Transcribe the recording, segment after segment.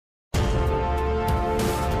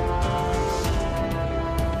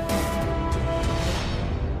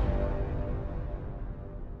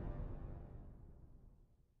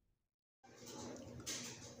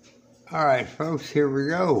All right, folks, here we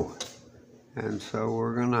go. And so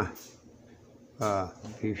we're gonna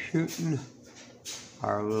be shooting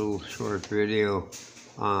our little short video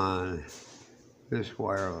on this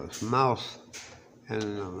wireless mouse, and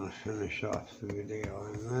then I'm gonna finish off the video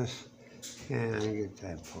on this and get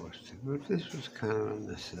that posted. But this was kind of a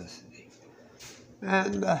necessity.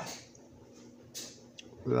 And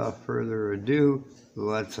without further ado,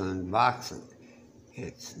 let's unbox it.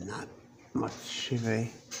 It's not much of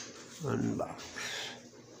a unbox.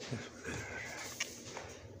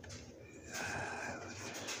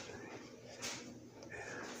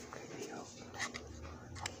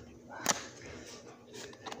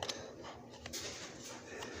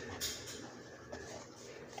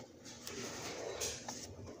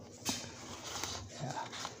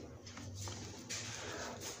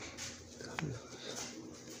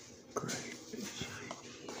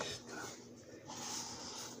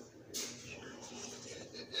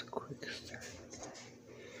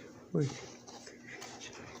 Wait.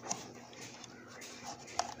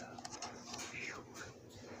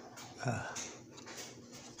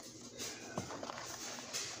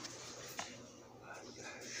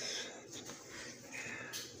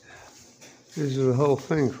 This is the whole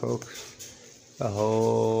thing, folks. The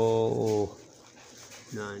whole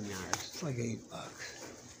 9 yards. It's like $8.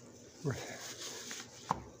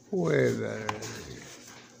 Way better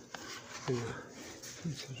than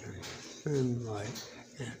considering thin light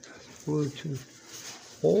and Bluetooth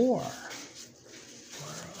 4.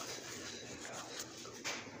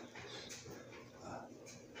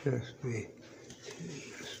 USB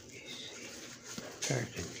USB-C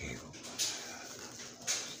charging cable.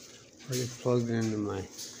 Already plugged into my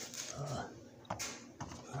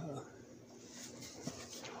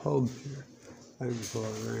hub here. I can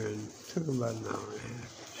plug her in. Took about an hour and a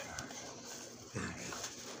half to charge.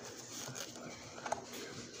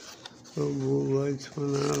 Little blue lights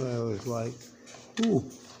went out. I was like, ooh,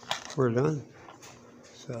 we're done.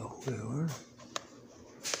 So we were.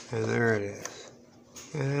 And there it is.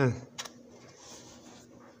 And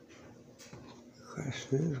the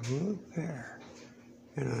question is, will it pair?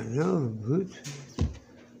 And I know the Bluetooth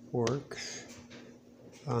works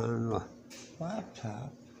on the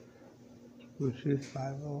laptop, Bluetooth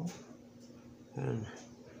 5.0, and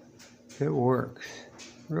it works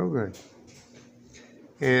real good.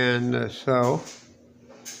 And so,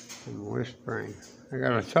 I'm whispering. I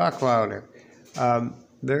gotta talk louder.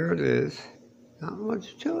 There it is. Not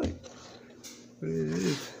much to it, but it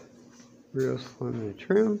is real slim and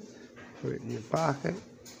trim. Put it in your pocket,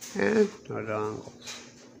 and no dongles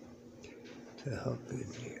to hook in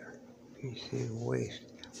here. PC and waste.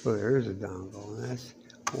 Well, there's a dongle, and that's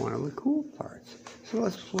one of the cool parts. So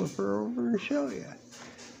let's flip her over and show you.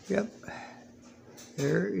 Yep.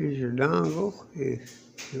 There is your dongle. If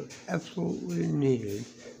you absolutely needed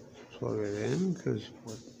to plug it in, because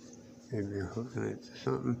maybe you're hooking it to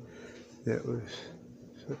something that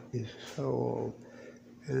is so old.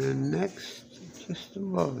 And then next, just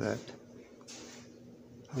above that,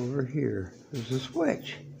 over here, there's a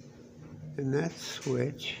switch. And that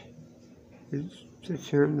switch is to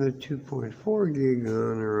turn the 2.4 gig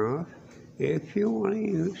on or off if you want to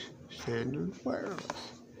use standard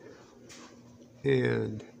wireless.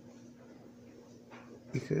 And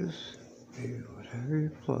because whatever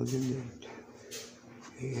you're plugging into,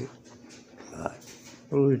 it got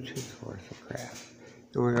Bluetooth worth of crap.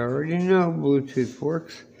 And we already know Bluetooth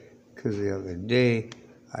works because the other day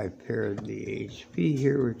I paired the HP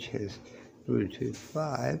here, which has Bluetooth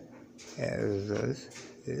 5, as does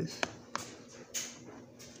this.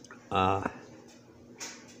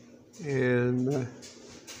 And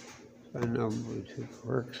I know Bluetooth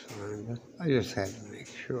works fine, but I just had to make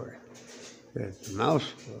sure that the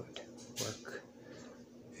mouse would work.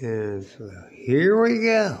 And so here we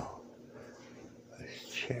go. Let's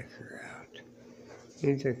check her out.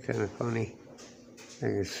 Ain't that kind of funny? I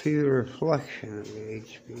can see the reflection of the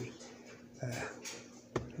HP.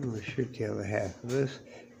 I'm going to shoot the other half of this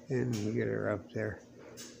and get her up there.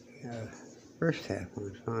 First half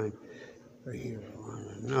went fine, but you want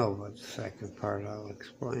to know about the second part, I'll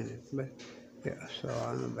explain it. But yeah, so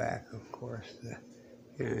on the back, of course,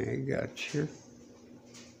 you got your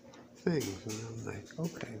things, and I'm like,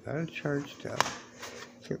 okay, got it charged up.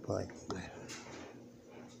 Took like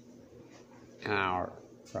an hour,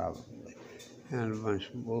 probably. And a bunch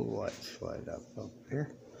of blue lights light up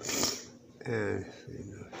there. And so you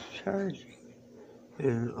know it's charging.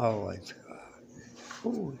 And all lights go out.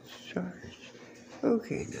 Oh, it's charged.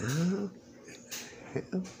 Okay, now,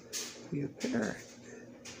 hell, you pair it.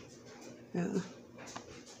 Yeah,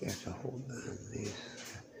 you have to hold down these,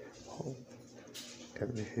 hold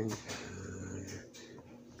everything.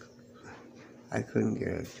 I couldn't get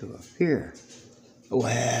it to appear.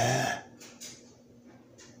 Well,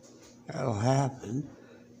 that'll happen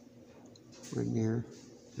when you're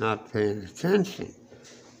not paying attention.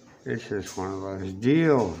 It's just one of those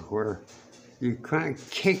deals where you kind of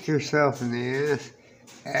kick yourself in the ass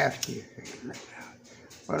after you figure it out.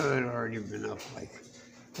 Well, I'd already been up like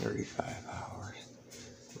 35 hours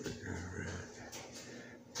working around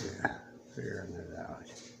it. Yeah, figuring it out.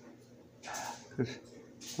 Because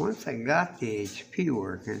once I got the HP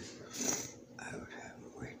working, I was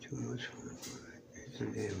having way too much fun with it. It's a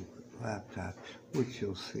damn good laptop, which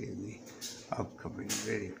you'll see in the upcoming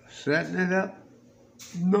video. Setting it up,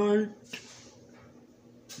 nightmare.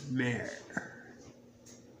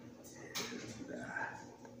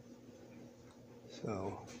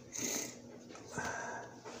 So,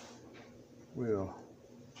 we'll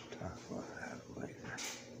talk about that later.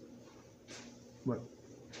 But,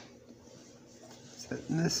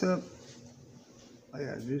 setting this up, all I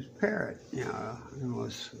gotta do is pair it, you know,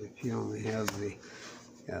 unless if you only have the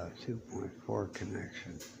 2.4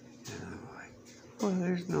 connection. And I'm like, well,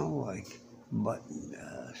 there's no, like, button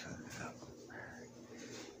to set it up.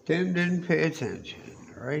 Tim didn't pay attention.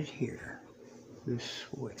 Right here, this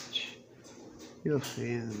switch. You'll see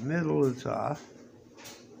in the middle it's off.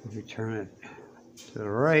 If you turn it to the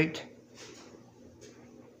right,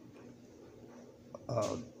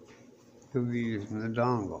 you'll be using the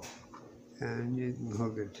dongle. And you can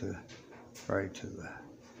hook it right to the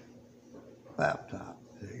laptop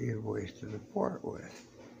that you've wasted the port with.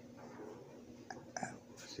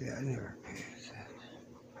 See, I never paid attention.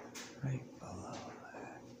 Right below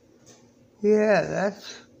that. Yeah,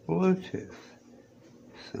 that's Bluetooth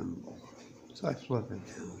symbol. So I flip it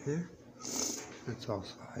down here. That's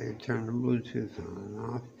also how you turn the Bluetooth on and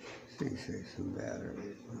off. This thing saves some battery.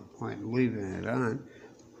 There's no point in leaving it on.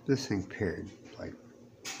 This thing paired like,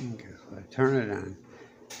 okay, so I turn it on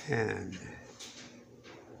and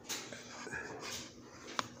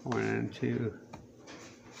went into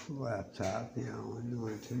the laptop, you know, and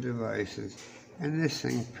went to devices. And this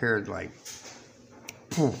thing paired like,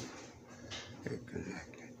 boom, it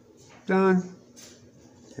connected. Done.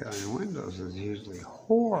 Yeah, in Windows is usually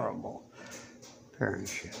horrible pairing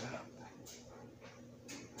shit up.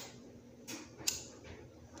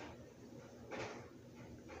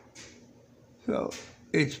 So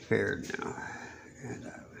it's paired now, and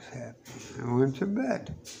I was happy. I went to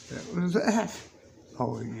bed. That was that.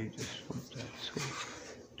 Oh, and you just flip that switch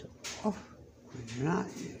to off when you're not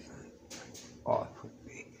using it. Off would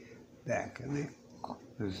be back in the off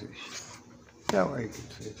position. That way you can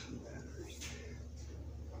save some batteries.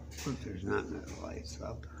 But there's nothing that lights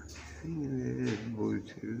up or anything, and it is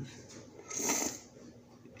Bluetooth.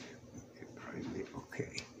 It probably be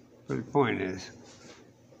okay. But the point is,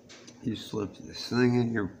 you slip this thing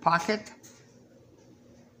in your pocket.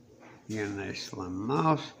 You get a nice slim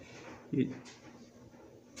mouse.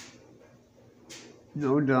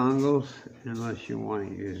 No dongles unless you want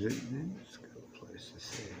to use it. It's a good place to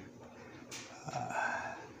save it.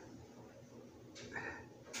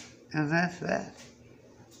 And that's that.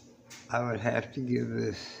 I would have to give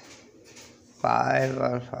this 5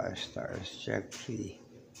 out of 5 stars. Check the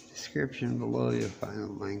description below. You'll find the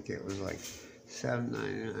link. It was like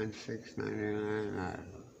 $7.99, $6.99. I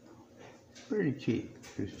don't know. It's pretty cheap.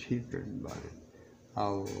 It's cheaper than buying a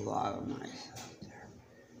lot of mice out there.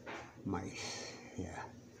 Mice, yeah.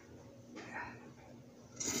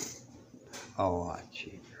 A lot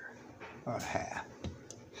cheaper. About half.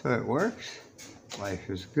 So it works. Life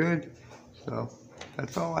is good. So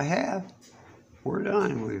that's all I have. We're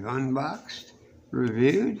done. We've unboxed,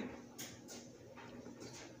 reviewed.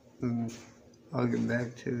 And I'll get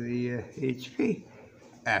back to the HP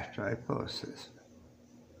after I post this.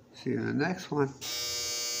 See you in the next one.